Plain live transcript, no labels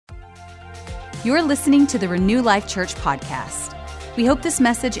You're listening to the Renew Life Church podcast. We hope this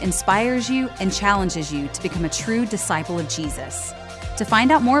message inspires you and challenges you to become a true disciple of Jesus. To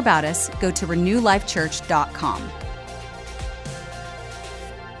find out more about us, go to renewlifechurch.com.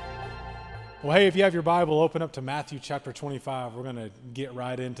 Well, hey, if you have your Bible, open up to Matthew chapter 25. We're going to get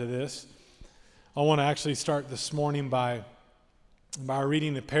right into this. I want to actually start this morning by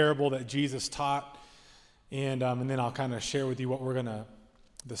reading the parable that Jesus taught, and then I'll kind of share with you what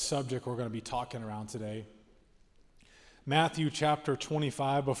the subject we're going to be talking around today. Matthew chapter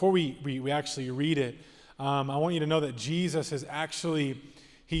 25. Before we actually read it, I want you to know that Jesus is actually,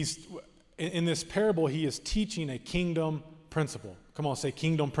 in this parable, he is teaching a kingdom principle. Come on, say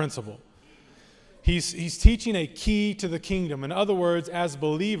kingdom principle. He's teaching a key to the kingdom. In other words, as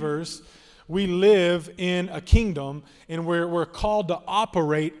believers, we live in a kingdom, and we're called to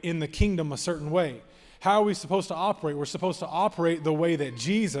operate in the kingdom a certain way. How are we supposed to operate? We're supposed to operate the way that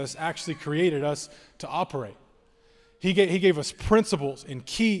Jesus actually created us to operate. He gave us principles and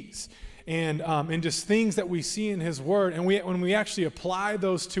keys and just things that we see in His Word. And when we actually apply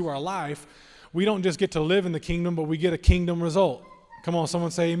those to our life, we don't just get to live in the kingdom, but we get a kingdom result. Come on,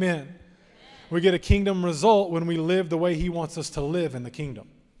 someone say amen. Amen. We get a kingdom result when we live the way He wants us to live in the kingdom.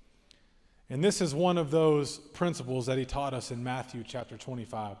 And this is one of those principles that He taught us in Matthew chapter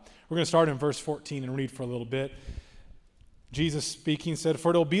 25. We're going to start in verse 14 and read for a little bit. Jesus speaking said,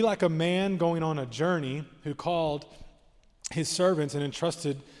 "For it will be like a man going on a journey who called his servants and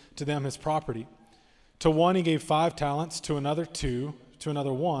entrusted to them his property. To one he gave 5 talents, to another 2, to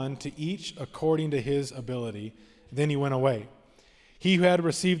another 1, to each according to his ability. Then he went away. He who had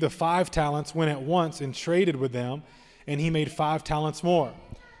received the 5 talents went at once and traded with them, and he made 5 talents more.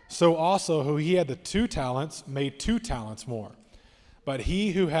 So also who he had the 2 talents made 2 talents more. But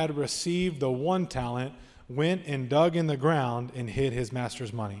he who had received the 1 talent went and dug in the ground and hid his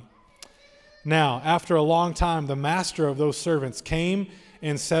master's money. Now, after a long time, the master of those servants came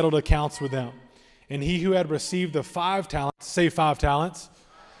and settled accounts with them. And he who had received the 5 talents, say 5 talents.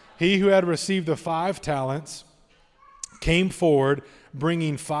 He who had received the 5 talents came forward,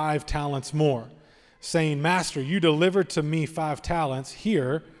 bringing 5 talents more, saying, Master, you delivered to me 5 talents.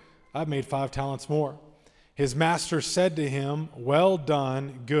 Here, I've made 5 talents more. His master said to him, Well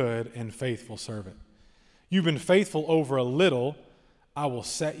done, good and faithful servant. You've been faithful over a little, I will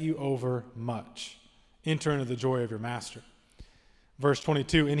set you over much. Enter into the joy of your master. Verse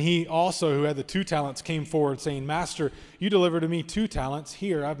 22, and he also who had the 2 talents came forward, saying, Master, you delivered to me 2 talents.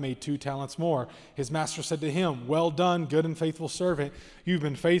 Here, I've made 2 talents more. His master said to him, Well done, good and faithful servant. You've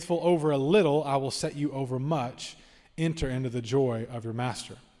been faithful over a little, I will set you over much. Enter into the joy of your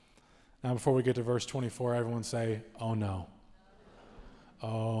master. Now, before we get to verse 24, everyone say, oh no.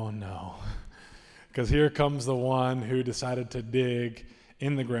 Oh no. Because here comes the one who decided to dig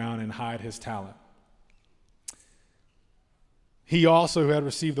in the ground and hide his talent. He also, who had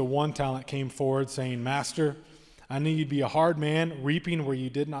received the 1 talent, came forward, saying, Master, I knew you'd be a hard man, reaping where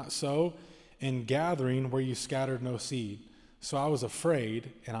you did not sow, and gathering where you scattered no seed. So I was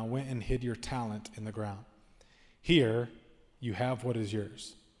afraid, and I went and hid your talent in the ground. Here you have what is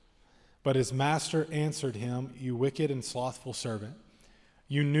yours. But his master answered him, You wicked and slothful servant.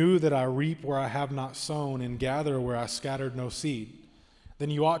 You knew that I reap where I have not sown and gather where I scattered no seed.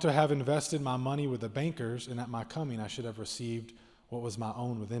 Then you ought to have invested my money with the bankers, and at my coming I should have received what was my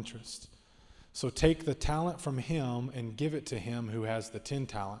own with interest. So take the talent from him and give it to him who has the 10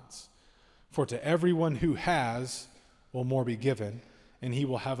 talents. For to everyone who has will more be given, and he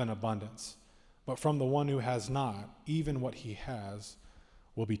will have an abundance. But from the one who has not, even what he has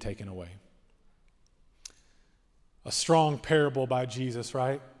will be taken away." A strong parable by Jesus,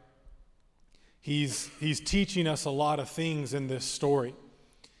 right? He's teaching us a lot of things in this story.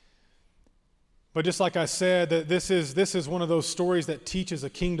 But just like I said, that this is one of those stories that teaches a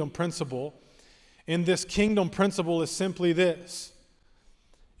kingdom principle. And this kingdom principle is simply this: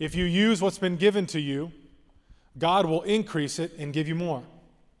 if you use what's been given to you, God will increase it and give you more.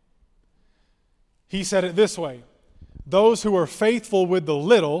 He said it this way: those who are faithful with the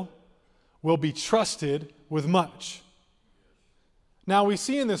little will be trusted with much. Now we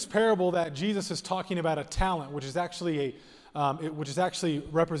see in this parable that Jesus is talking about a talent, which actually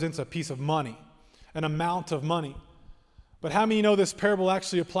represents a piece of money, an amount of money. But how many know this parable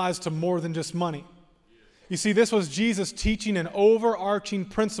actually applies to more than just money? You see, this was Jesus teaching an overarching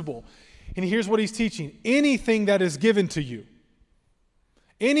principle. And here's what he's teaching: anything that is given to you,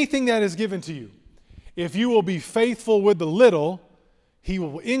 if you will be faithful with the little, he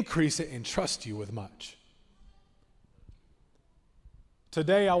will increase it and trust you with much.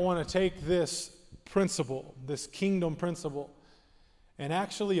 Today, I want to take this principle, this kingdom principle, and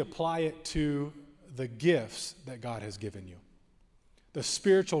actually apply it to the gifts that God has given you, the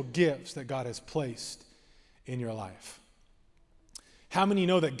spiritual gifts that God has placed in your life. How many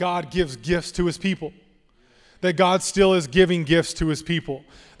know that God gives gifts to his people? That God still is giving gifts to his people.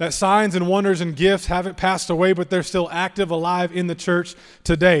 That signs and wonders and gifts haven't passed away, but they're still active, alive in the church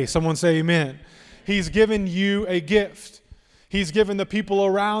today. Someone say amen. He's given you a gift. He's given the people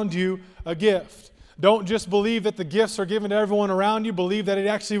around you a gift. Don't just believe that the gifts are given to everyone around you. Believe that it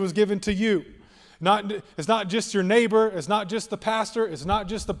actually was given to you. It's not just your neighbor. It's not just the pastor. It's not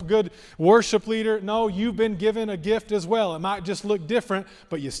just the good worship leader. No, you've been given a gift as well. It might just look different,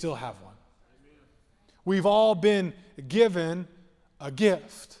 but you still have one. We've all been given a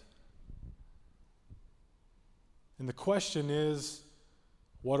gift. And the question is,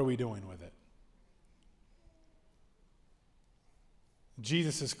 what are we doing with it?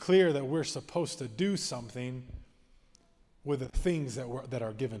 Jesus is clear that we're supposed to do something with the things that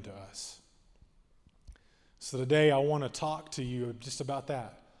are given to us. So today I want to talk to you just about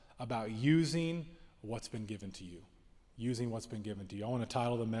that, about using what's been given to you. Using what's been given to you. I want to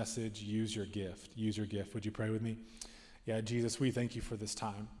title the message, Use Your Gift. Use your gift. Would you pray with me? Yeah, Jesus, we thank you for this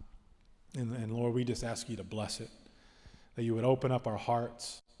time. And Lord, we just ask you to bless it. That you would open up our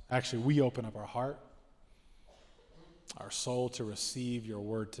hearts. Actually, we open up our heart, our soul to receive your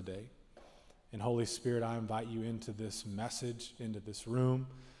word today. And Holy Spirit, I invite you into this message, into this room.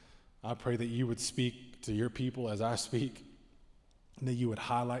 I pray that you would speak to your people as I speak. And that you would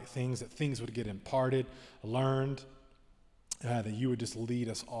highlight things, that things would get imparted, learned. That you would just lead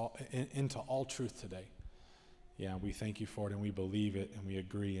us all into all truth today. Yeah, we thank you for it, and we believe it, and we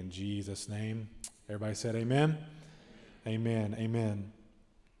agree in Jesus' name. Everybody said amen? Amen. Amen.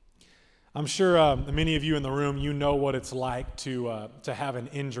 I'm sure many of you in the room, you know what it's like to have an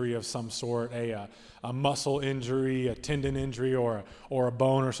injury of some sort, a muscle injury, a tendon injury, or a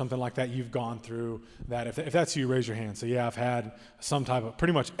bone or something like that. You've gone through that. If that's you, raise your hand. So yeah, I've had some type of,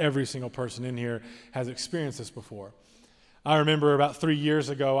 pretty much every single person in here has experienced this before. I remember about 3 years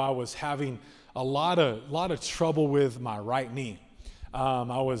ago, I was having a lot of trouble with my right knee.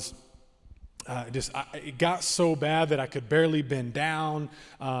 It got so bad that I could barely bend down.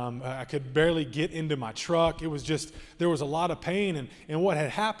 I could barely get into my truck. It was just, there was a lot of pain. And what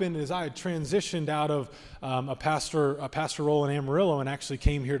had happened is I had transitioned out of a pastor role in Amarillo and actually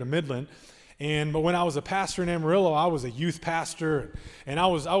came here to Midland. But when I was a pastor in Amarillo, I was a youth pastor, and I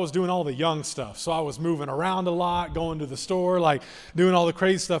was doing all the young stuff. So I was moving around a lot, going to the store, like doing all the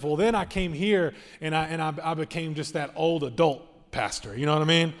crazy stuff. Well, then I came here, and I became just that old adult pastor. You know what I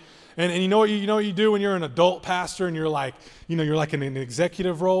mean? And you know what you do when you're an adult pastor, and you're like in an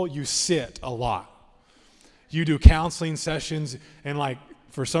executive role. You sit a lot. You do counseling sessions, and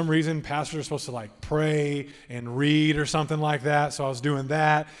for some reason, pastors are supposed to pray and read or something like that. So I was doing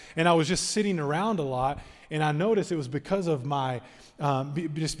that, and I was just sitting around a lot. And I noticed it was because of my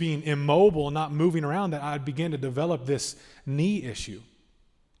just being immobile, not moving around, that I began to develop this knee issue.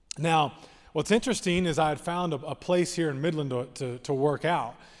 Now, what's interesting is I had found a place here in Midland to work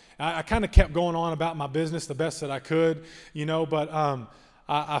out. I kind of kept going on about my business the best that I could, but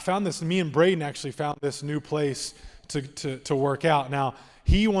I found this. Me and Braden actually found this new place to work out. Now,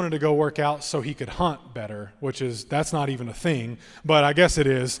 he wanted to go work out so he could hunt better, that's not even a thing, but I guess it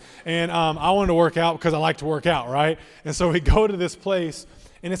is. And I wanted to work out because I like to work out, right? And so we go to this place,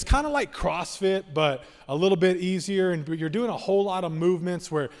 and it's kind of like CrossFit, but a little bit easier. And you're doing a whole lot of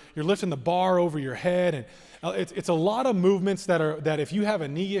movements where you're lifting the bar over your head, and it's a lot of movements that if you have a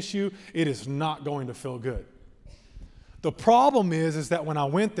knee issue, it is not going to feel good. The problem is that when I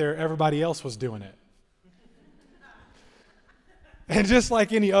went there, everybody else was doing it. And just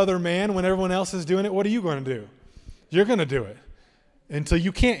like any other man, when everyone else is doing it, what are you going to do? You're going to do it until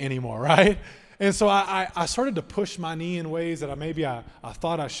you can't anymore, right? And so I started to push my knee in ways that I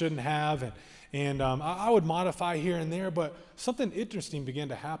thought I shouldn't have, and I would modify here and there, but something interesting began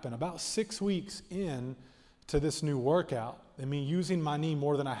to happen. About 6 weeks in to this new workout, and me using my knee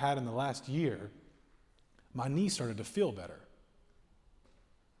more than I had in the last year, my knee started to feel better.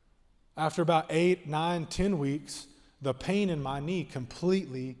 After about 8, 9, 10 weeks, the pain in my knee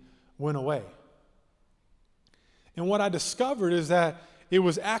completely went away. And what I discovered is that it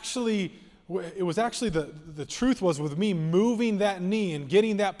was actually the truth was with me moving that knee and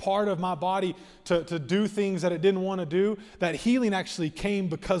getting that part of my body to do things that it didn't want to do, that healing actually came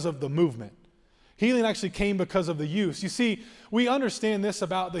because of the movement. Healing actually came because of the use. You see, we understand this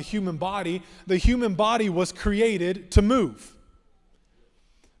about the human body. The human body was created to move.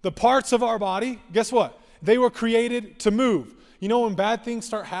 The parts of our body, guess what? They were created to move. You know when bad things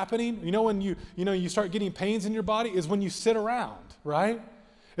start happening? You know when you start getting pains in your body is when you sit around, right?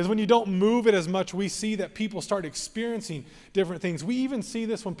 Is when you don't move it as much. We see that people start experiencing different things. We even see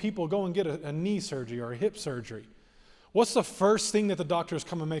this when people go and get a knee surgery or a hip surgery. What's the first thing that the doctors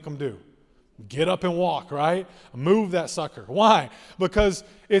come and make them do? Get up and walk, right? Move that sucker. Why? Because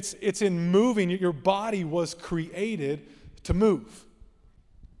it's in moving. Your body was created to move.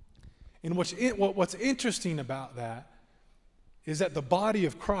 And what's interesting about that is that the body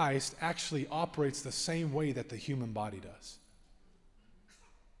of Christ actually operates the same way that the human body does.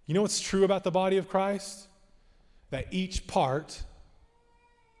 You know what's true about the body of Christ? That each part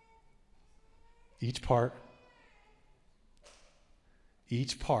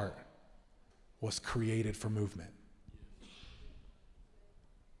was created for movement.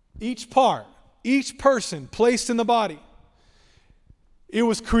 Each part, each person placed in the body, it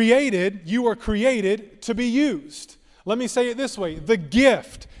was created, you are created to be used. Let me say it this way, the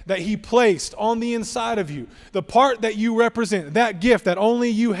gift that he placed on the inside of you, the part that you represent, that gift that only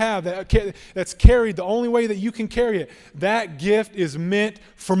you have, that's carried the only way that you can carry it, that gift is meant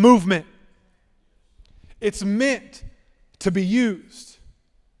for movement. It's meant to be used.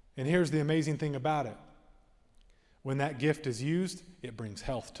 And here's the amazing thing about it. When that gift is used, it brings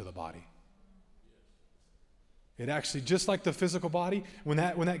health to the body. It actually, just like the physical body, when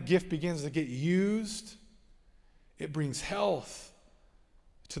that gift begins to get used, it brings health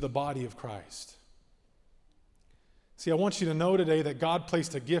to the body of Christ. See, I want you to know today that God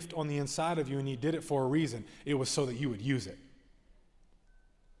placed a gift on the inside of you, and he did it for a reason. It was so that you would use it.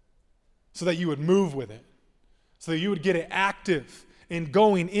 So that you would move with it. So that you would get it active in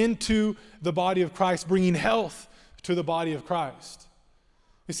going into the body of Christ, bringing health to the body of Christ.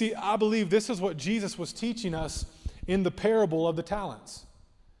 You see, I believe this is what Jesus was teaching us in the parable of the talents.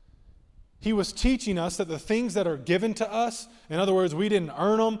 He was teaching us that the things that are given to us, in other words, we didn't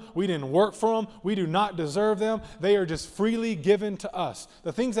earn them, we didn't work for them, we do not deserve them, they are just freely given to us.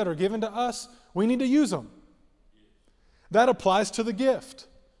 The things that are given to us, we need to use them. That applies to the gift.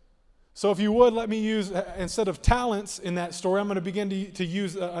 So if you would, let me use, instead of talents in that story, I'm going to begin to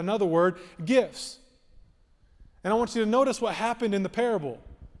use another word, gifts. And I want you to notice what happened in the parable.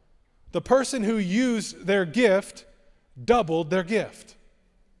 The person who used their gift doubled their gift.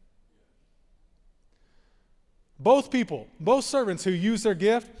 Both servants who used their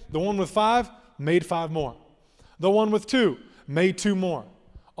gift, the one with 5 made 5 more. The one with 2 made 2 more.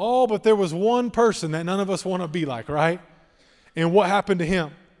 Oh, but there was one person that none of us want to be like, right? And what happened to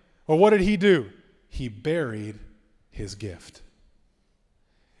him? Or what did he do? He buried his gift.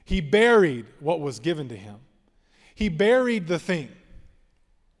 He buried what was given to him. He buried the thing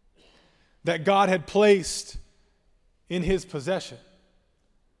that God had placed in his possession.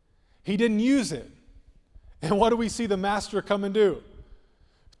 He didn't use it. And what do we see the master come and do?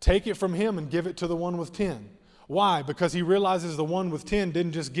 Take it from him and give it to the one with 10. Why? Because he realizes the one with 10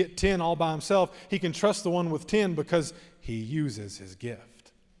 didn't just get 10 all by himself. He can trust the one with 10 because he uses his gift.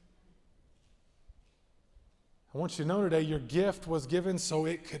 I want you to know today, your gift was given so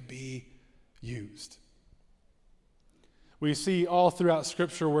it could be used. We see all throughout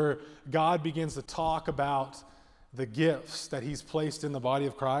Scripture where God begins to talk about the gifts that he's placed in the body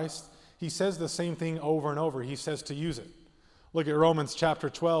of Christ. He says the same thing over and over. He says to use it. Look at Romans chapter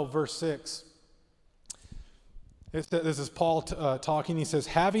 12, verse 6. This is Paul talking. He says,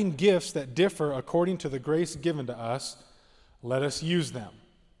 having gifts that differ according to the grace given to us, let us use them.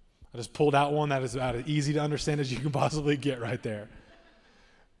 I just pulled out one that is about as easy to understand as you can possibly get right there.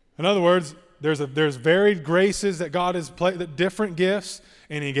 In other words, there's varied graces that God has placed, different gifts,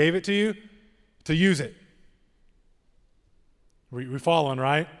 and he gave it to you to use it. We following,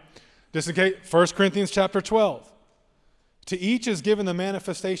 right? Just in case, 1 Corinthians chapter 12. To each is given the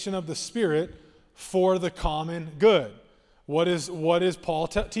manifestation of the Spirit for the common good. What is Paul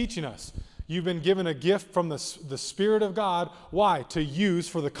teaching us? You've been given a gift from the Spirit of God. Why? To use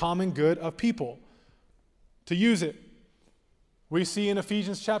for the common good of people. To use it. We see in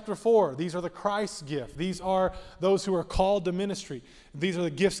Ephesians chapter 4, these are the Christ's gift. These are those who are called to ministry. These are the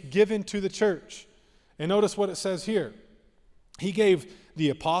gifts given to the church. And notice what it says here. He gave the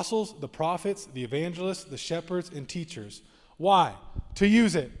apostles, the prophets, the evangelists, the shepherds, and teachers. Why? To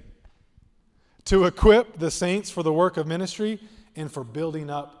use it. To equip the saints for the work of ministry and for building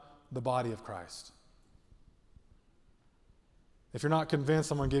up the body of Christ. If you're not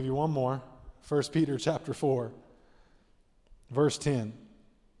convinced, I'm going to give you one more. 1 Peter chapter 4, verse 10.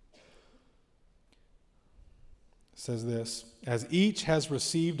 It says this, as each has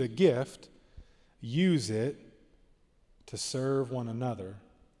received a gift, use it to serve one another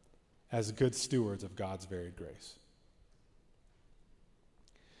as good stewards of God's varied grace.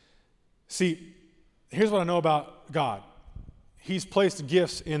 See, here's what I know about God. He's placed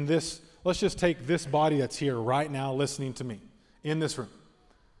gifts in this. Let's just take this body that's here right now listening to me in this room.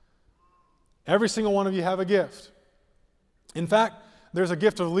 Every single one of you have a gift. In fact, there's a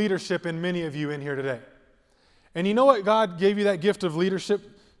gift of leadership in many of you in here today. And you know what God gave you that gift of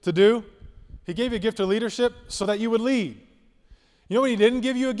leadership to do? He gave you a gift of leadership so that you would lead. You know what He didn't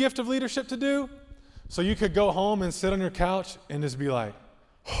give you a gift of leadership to do? So you could go home and sit on your couch and just be like,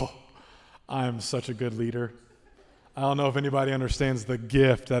 oh, I am such a good leader. I don't know if anybody understands the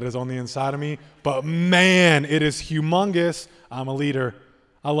gift that is on the inside of me, but man, it is humongous. I'm a leader.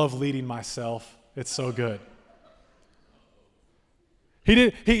 I love leading myself. It's so good.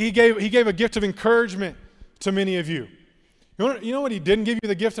 He gave a gift of encouragement to many of you. You know what He didn't give you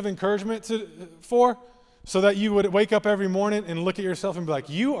the gift of encouragement for? So that you would wake up every morning and look at yourself and be like,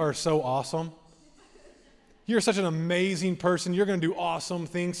 you are so awesome. You're such an amazing person. You're going to do awesome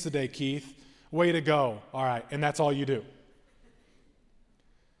things today, Keith. Way to go. All right, and that's all you do.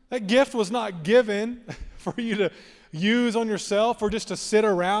 That gift was not given for you to use on yourself or just to sit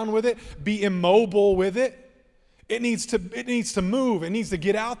around with it, be immobile with it. It needs to move. It needs to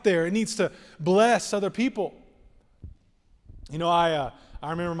get out there. It needs to bless other people. You know, I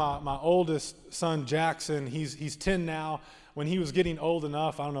remember my oldest son, Jackson. He's 10 now. When he was getting old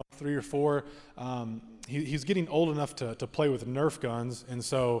enough, I don't know, 3 or 4, he's getting old enough to play with Nerf guns. And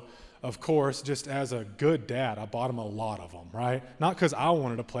so, of course, just as a good dad, I bought him a lot of them, right? Not because I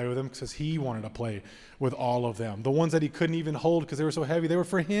wanted to play with them, because he wanted to play with all of them. The ones that he couldn't even hold because they were so heavy, they were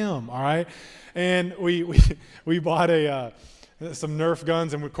for him, all right? And we bought some Nerf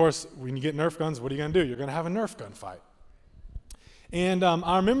guns, and of course, when you get Nerf guns, what are you going to do? You're going to have a Nerf gun fight. And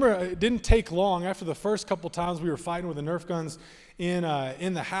I remember it didn't take long after the first couple times we were fighting with the Nerf guns in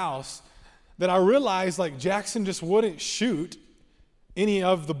the house that I realized like Jackson just wouldn't shoot any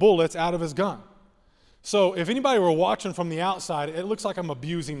of the bullets out of his gun. So if anybody were watching from the outside, it looks like I'm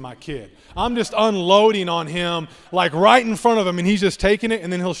abusing my kid. I'm just unloading on him like right in front of him, and he's just taking it,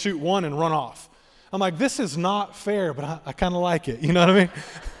 and then he'll shoot one and run off. I'm like, this is not fair, but I kind of like it. You know what I mean?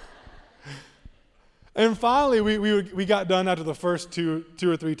 And finally, we got done after the first two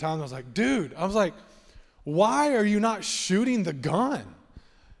or three times. I was like, dude, why are you not shooting the gun?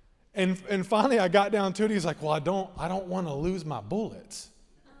 And finally, I got down to it. He's like, well, I don't want to lose my bullets.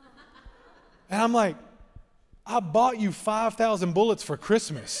 And I'm like, I bought you 5,000 bullets for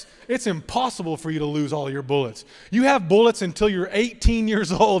Christmas. It's impossible for you to lose all your bullets. You have bullets until you're 18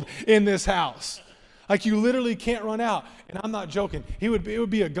 years old in this house. Like you literally can't run out. And I'm not joking. It would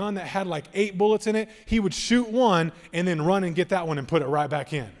be a gun that had like 8 bullets in it. He would shoot one and then run and get that one and put it right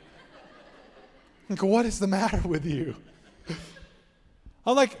back in. I go, what is the matter with you?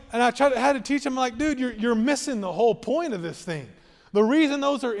 I'm like, and I had to teach him, like, dude, you're missing the whole point of this thing. The reason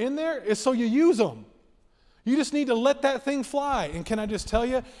those are in there is so you use them. You just need to let that thing fly. And can I just tell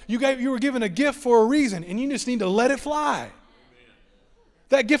you, you were given a gift for a reason, and you just need to let it fly.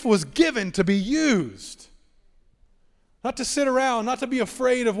 That gift was given to be used. Not to sit around, not to be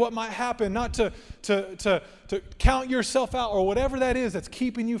afraid of what might happen, not to count yourself out or whatever that is that's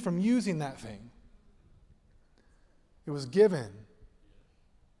keeping you from using that thing. It was given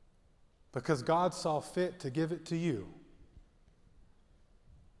because God saw fit to give it to you.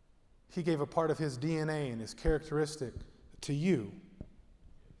 He gave a part of His DNA and His characteristic to you.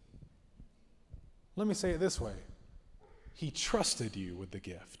 Let me say it this way. He trusted you with the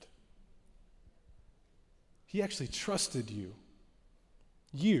gift. He actually trusted you.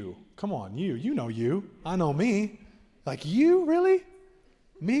 You, come on, you know you. I know me. Like you, really?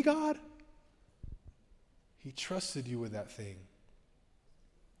 Me, God? He trusted you with that thing.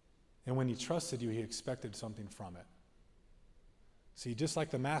 And when He trusted you, He expected something from it. See, just like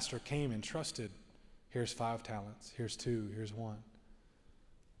the master came and trusted, here's 5 talents, here's 2, here's 1.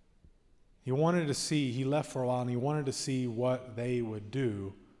 He wanted to see, he left for a while, and he wanted to see what they would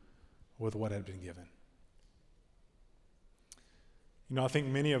do with what had been given. You know, I think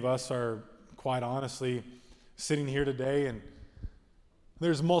many of us are, quite honestly, sitting here today, and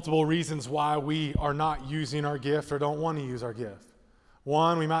there's multiple reasons why we are not using our gift or don't want to use our gift.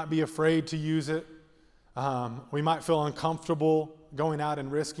 One, we might be afraid to use it. We might feel uncomfortable going out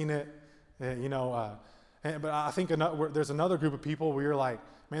and risking it. But I think there's another group of people where you're like,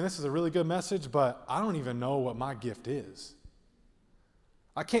 man, this is a really good message, but I don't even know what my gift is.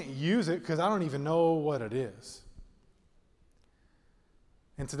 I can't use it because I don't even know what it is.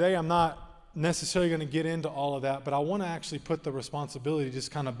 And today I'm not necessarily going to get into all of that, but I want to actually put the responsibility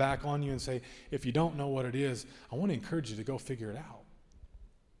just kind of back on you and say, if you don't know what it is, I want to encourage you to go figure it out.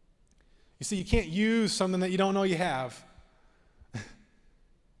 You see, you can't use something that you don't know you have.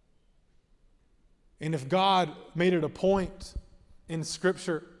 And if God made it a point in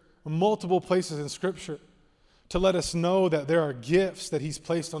Scripture, multiple places in Scripture, to let us know that there are gifts that He's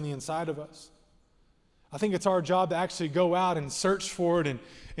placed on the inside of us, I think it's our job to actually go out and search for it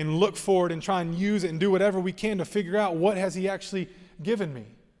and look for it and try and use it and do whatever we can to figure out what has He actually given me.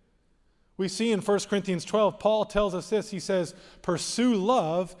 We see in 1 Corinthians 12, Paul tells us this. He says, pursue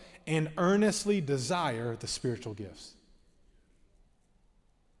love and earnestly desire the spiritual gifts.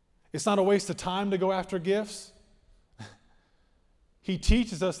 It's not a waste of time to go after gifts. He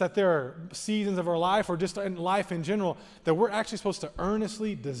teaches us that there are seasons of our life, or just in life in general, that we're actually supposed to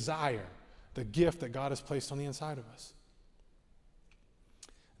earnestly desire the gift that God has placed on the inside of us.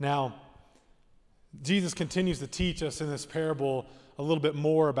 Now, Jesus continues to teach us in this parable a little bit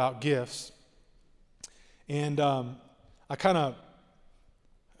more about gifts. And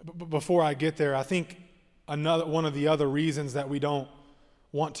before I get there, I think one of the other reasons that we don't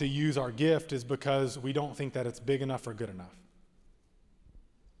want to use our gift is because we don't think that it's big enough or good enough.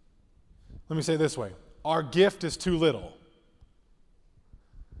 Let me say it this way. Our gift is too little.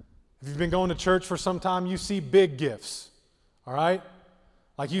 If you've been going to church for some time, you see big gifts, all right?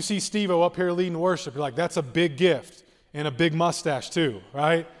 Like you see Steve-O up here leading worship. You're like, that's a big gift, and a big mustache too,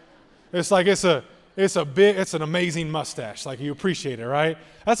 right? It's like it's an amazing mustache. Like you appreciate it, right?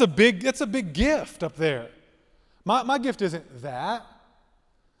 That's a big gift up there. My gift isn't that.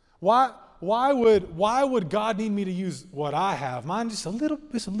 Why would God need me to use what I have? Mine just a little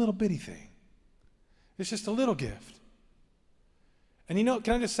bitty thing. It's just a little gift. And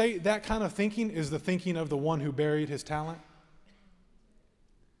can I just say that kind of thinking is the thinking of the one who buried his talent?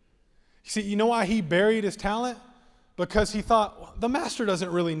 See, you know why he buried his talent? Because he thought, well, the master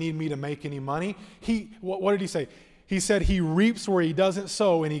doesn't really need me to make any money. What did he say? He said he reaps where he doesn't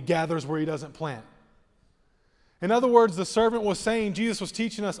sow and he gathers where he doesn't plant. In other words, the servant was saying, Jesus was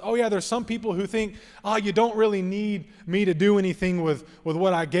teaching us, oh yeah, there's some people who think, you don't really need me to do anything with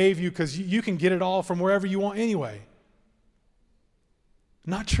what I gave you because you can get it all from wherever you want anyway.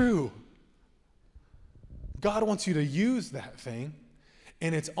 Not true. God wants you to use that thing,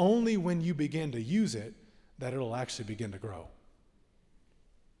 and it's only when you begin to use it that it'll actually begin to grow.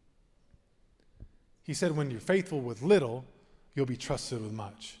 He said, when you're faithful with little, you'll be trusted with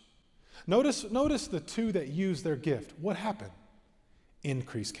much. Notice the two that used their gift. What happened?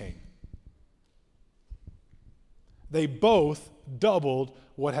 Increase came. They both doubled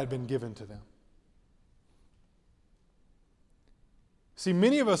what had been given to them. See,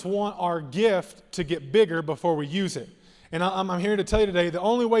 many of us want our gift to get bigger before we use it. And I'm here to tell you today, the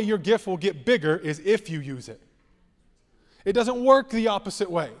only way your gift will get bigger is if you use it. It doesn't work the opposite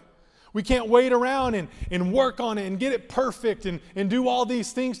way. We can't wait around and work on it and get it perfect and do all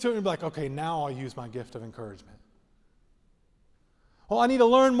these things to it and be like, okay, now I'll use my gift of encouragement. Well, I need to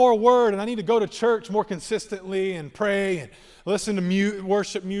learn more word and I need to go to church more consistently and pray and listen to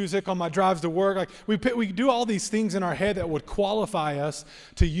worship music on my drives to work. Like we do all these things in our head that would qualify us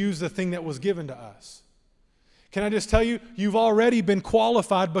to use the thing that was given to us. Can I just tell you, you've already been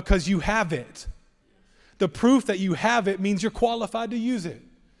qualified because you have it. The proof that you have it means you're qualified to use it.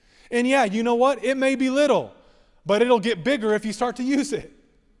 And yeah, you know what? It may be little, but it'll get bigger if you start to use it.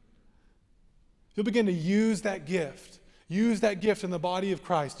 You'll begin to use that gift. Use that gift in the body of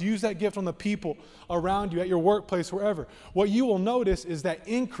Christ. Use that gift on the people around you, at your workplace, wherever. What you will notice is that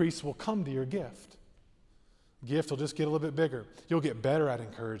increase will come to your gift. Gift will just get a little bit bigger. You'll get better at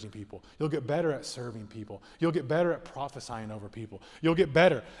encouraging people. You'll get better at serving people. You'll get better at prophesying over people. You'll get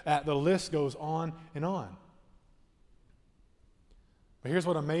better at, the list goes on and on. But here's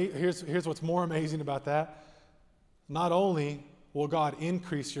what's more amazing about that. Not only will God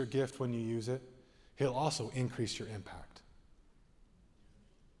increase your gift when you use it, He'll also increase your impact.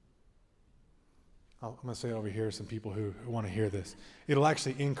 I'm going to say it over here to some people who want to hear this. It'll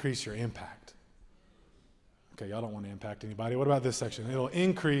actually increase your impact. Okay, y'all don't want to impact anybody. What about this section? It'll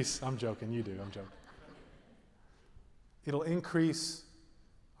increase, I'm joking, you do, I'm joking. It'll increase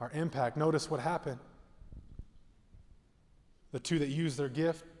our impact. Notice what happened. The two that used their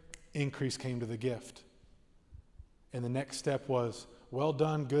gift, increase came to the gift. And the next step was, well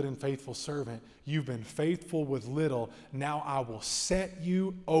done, good and faithful servant. You've been faithful with little. Now I will set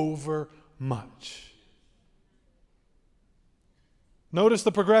you over much. Notice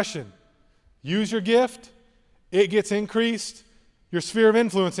the progression. Use your gift, it gets increased, your sphere of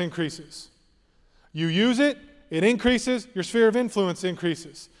influence increases. You use it, it increases, your sphere of influence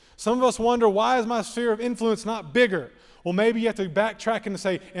increases. Some of us wonder, why is my sphere of influence not bigger? Well, maybe you have to backtrack and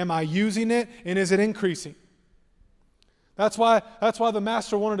say, am I using it and is it increasing? That's why the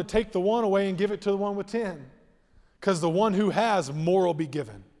master wanted to take the one away and give it to the one with 10. Because the one who has, more will be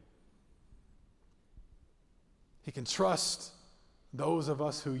given. He can trust those of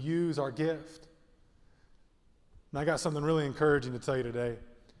us who use our gift. And I got something really encouraging to tell you today.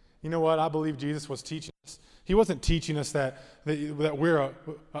 You know what? I believe Jesus was teaching us. He wasn't teaching us that we're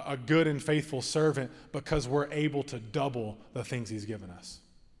a good and faithful servant because we're able to double the things he's given us.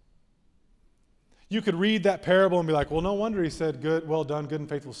 You could read that parable and be like, well, no wonder he said, good, well done, good and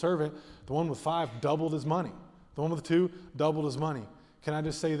faithful servant. The one with 5 doubled his money. The one with 2 doubled his money. Can I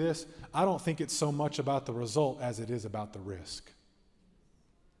just say this? I don't think it's so much about the result as it is about the risk.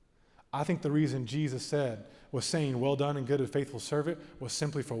 I think the reason Jesus was saying, well done and good and faithful servant, was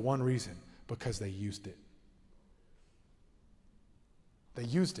simply for one reason, because they used it. They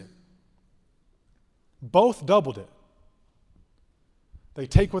used it. Both doubled it. They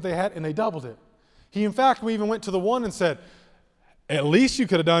take what they had and they doubled it. In fact, we even went to the one and said, at least you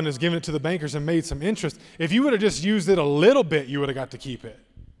could have done is given it to the bankers and made some interest. If you would have just used it a little bit, you would have got to keep it.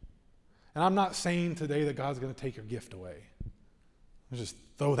 And I'm not saying today that God's going to take your gift away. Let's just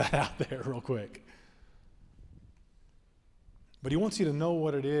throw that out there real quick. But he wants you to know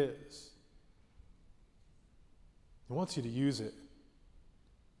what it is. He wants you to use it.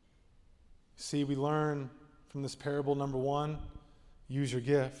 See, we learn from this parable, number 1, use your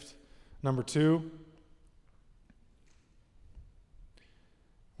gift. Number 2,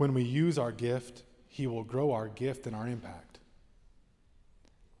 when we use our gift, he will grow our gift and our impact.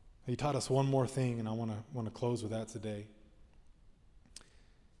 He taught us one more thing, and I want to close with that today.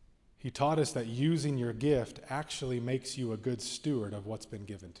 He taught us that using your gift actually makes you a good steward of what's been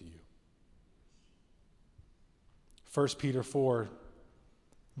given to you. 1 Peter 4,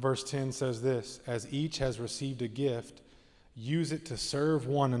 verse 10 says this, as each has received a gift, use it to serve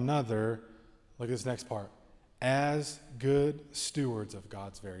one another, look at this next part, as good stewards of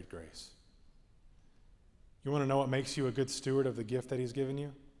God's varied grace. You want to know what makes you a good steward of the gift that he's given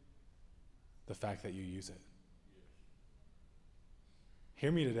you? The fact that you use it.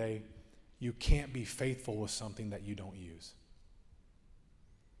 Hear me today. You can't be faithful with something that you don't use.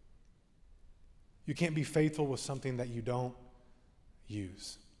 You can't be faithful with something that you don't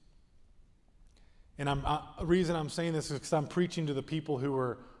use. And the reason I'm saying this is because I'm preaching to the people who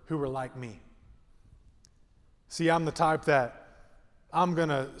are like me. See, I'm the type that I'm going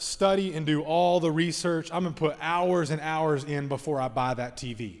to study and do all the research. I'm going to put hours and hours in before I buy that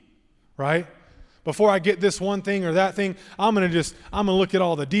TV, right? Before I get this one thing or that thing, I'm going to look at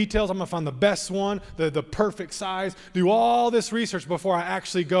all the details. I'm going to find the best one, the perfect size, do all this research before I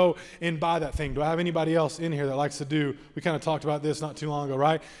actually go and buy that thing. Do I have anybody else in here that likes to do, we kind of talked about this not too long ago,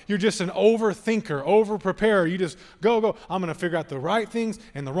 right? You're just an overthinker, over-preparer. You just go. I'm going to figure out the right things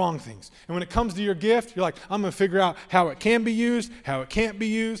and the wrong things. And when it comes to your gift, you're like, I'm going to figure out how it can be used, how it can't be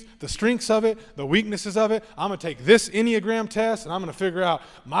used, the strengths of it, the weaknesses of it. I'm going to take this Enneagram test and I'm going to figure out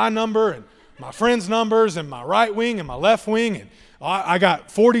my number and my friends' numbers and my right wing and my left wing, and I got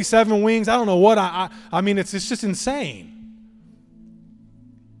 47 wings. I don't know what I mean, it's just insane.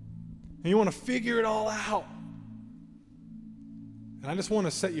 And you want to figure it all out. And I just want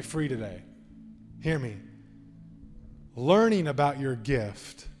to set you free today. Hear me. Learning about your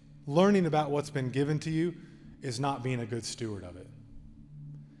gift, learning about what's been given to you is not being a good steward of it.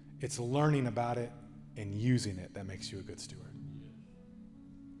 It's learning about it and using it that makes you a good steward.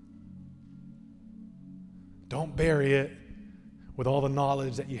 Don't bury it with all the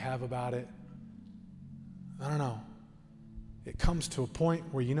knowledge that you have about it. I don't know. It comes to a point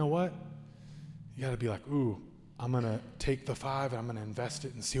where, you know what? You got to be like, ooh, I'm going to take the 5 and I'm going to invest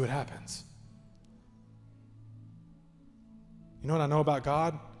it and see what happens. You know what I know about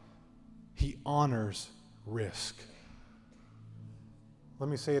God? He honors risk. Let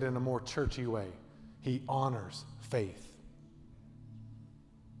me say it in a more churchy way. He honors faith.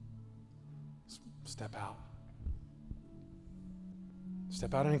 Step out.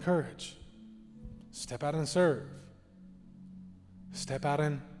 Step out and encourage. Step out and serve. Step out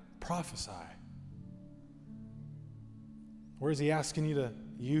and prophesy. Where is he asking you to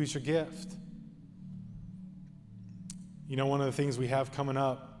use your gift? You know, one of the things we have coming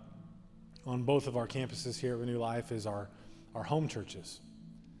up on both of our campuses here at Renew Life is our home churches.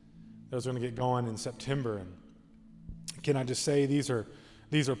 Those are going to get going in September. And can I just say, these are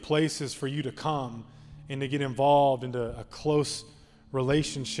places for you to come and to get involved into a close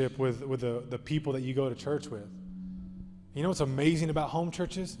relationship with the people that you go to church with. You know what's amazing about home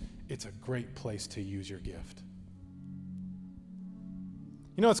churches? It's a great place to use your gift.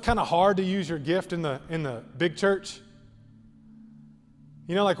 You know, it's kind of hard to use your gift in the big church.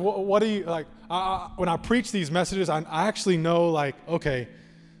 You know, like, what do you, like, when I preach these messages, I actually know, like, okay,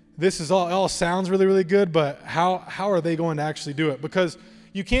 this is all sounds really, really good, but how are they going to actually do it? Because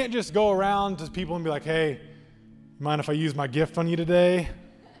you can't just go around to people and be like, hey, mind if I use my gift on you today?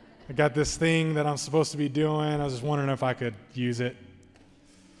 I got this thing that I'm supposed to be doing. I was just wondering if I could use it.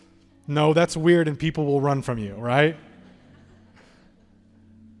 No, that's weird and people will run from you, right?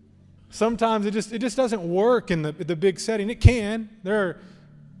 Sometimes it just doesn't work in the big setting. It can. There are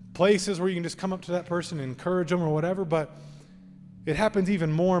places where you can just come up to that person and encourage them or whatever, but it happens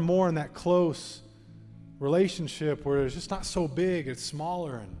even more and more in that close relationship where it's just not so big, it's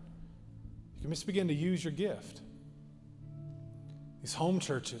smaller, and you can just begin to use your gift. These home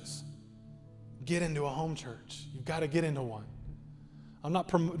churches, get into a home church. You've got to get into one. I'm not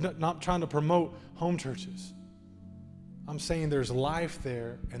trying to promote home churches. I'm saying there's life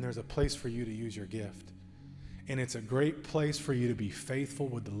there and there's a place for you to use your gift. And it's a great place for you to be faithful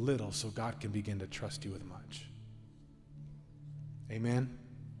with the little so God can begin to trust you with much. Amen?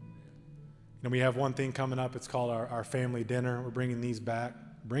 And we have one thing coming up. It's called our family dinner. We're bringing these back.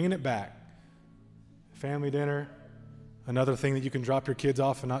 Bringing it back. Family dinner. Another thing that you can drop your kids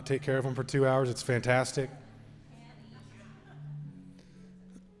off and not take care of them for 2 hours. It's fantastic.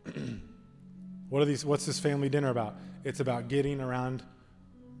 What's this family dinner about? It's about getting around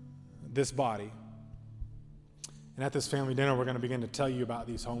this body. And at this family dinner, we're going to begin to tell you about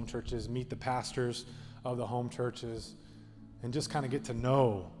these home churches, meet the pastors of the home churches, and just kind of get to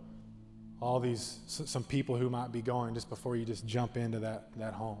know some people who might be going just before you just jump into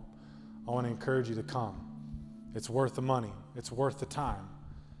that home. I want to encourage you to come. It's worth the money. It's worth the time.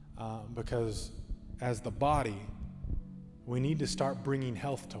 Because as the body, we need to start bringing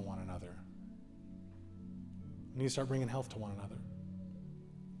health to one another. We need to start bringing health to one another.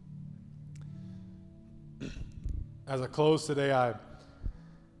 As I close today,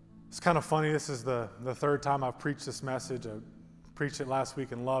 it's kind of funny. This is the third time I've preached this message. I preached it last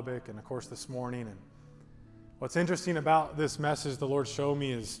week in Lubbock and, of course, this morning. And what's interesting about this message the Lord showed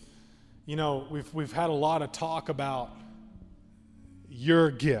me is, you know, we've had a lot of talk about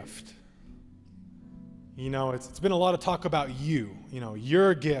your gift. You know, it's been a lot of talk about you,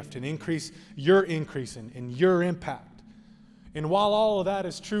 your gift and your increase and your impact. And while all of that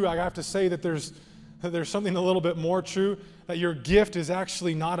is true, I have to say that there's something a little bit more true, that your gift is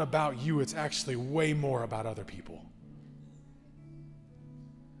actually not about you. It's actually way more about other people.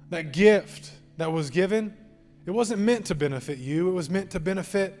 That gift that was given, it wasn't meant to benefit you. It was meant to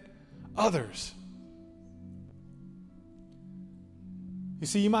benefit others. You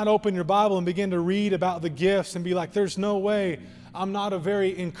see, you might open your Bible and begin to read about the gifts and be like, there's no way. I'm not a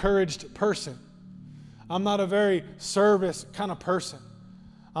very encouraged person. I'm not a very service kind of person.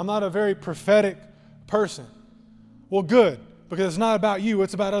 I'm not a very prophetic person. Well, good, because it's not about you.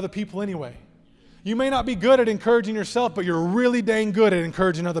 It's about other people anyway. You may not be good at encouraging yourself, but you're really dang good at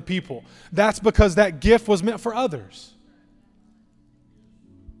encouraging other people. That's because that gift was meant for others.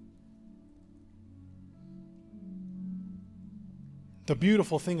 The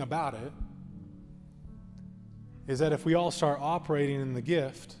beautiful thing about it is that if we all start operating in the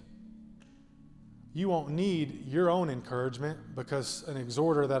gift, you won't need your own encouragement because an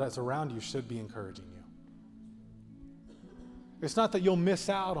exhorter that is around you should be encouraging you. It's not that you'll miss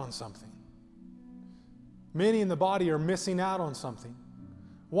out on something. Many in the body are missing out on something.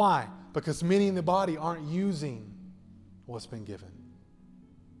 Why? Because many in the body aren't using what's been given.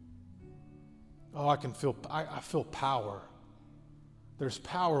 Oh, I feel power. There's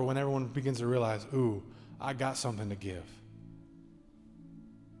power when everyone begins to realize, ooh, I got something to give.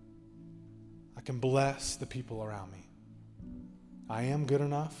 I can bless the people around me. I am good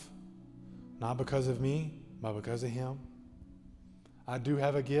enough, not because of me, but because of Him. I do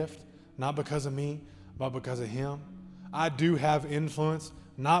have a gift, not because of me, but because of Him. I do have influence,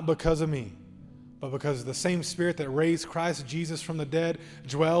 not because of me, but because the same Spirit that raised Christ Jesus from the dead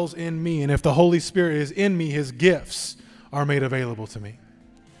dwells in me. And if the Holy Spirit is in me, His gifts are made available to me.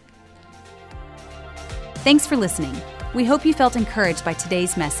 Thanks for listening. We hope you felt encouraged by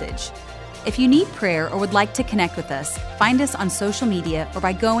today's message. If you need prayer or would like to connect with us, find us on social media or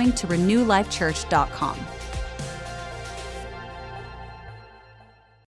by going to renewlifechurch.com.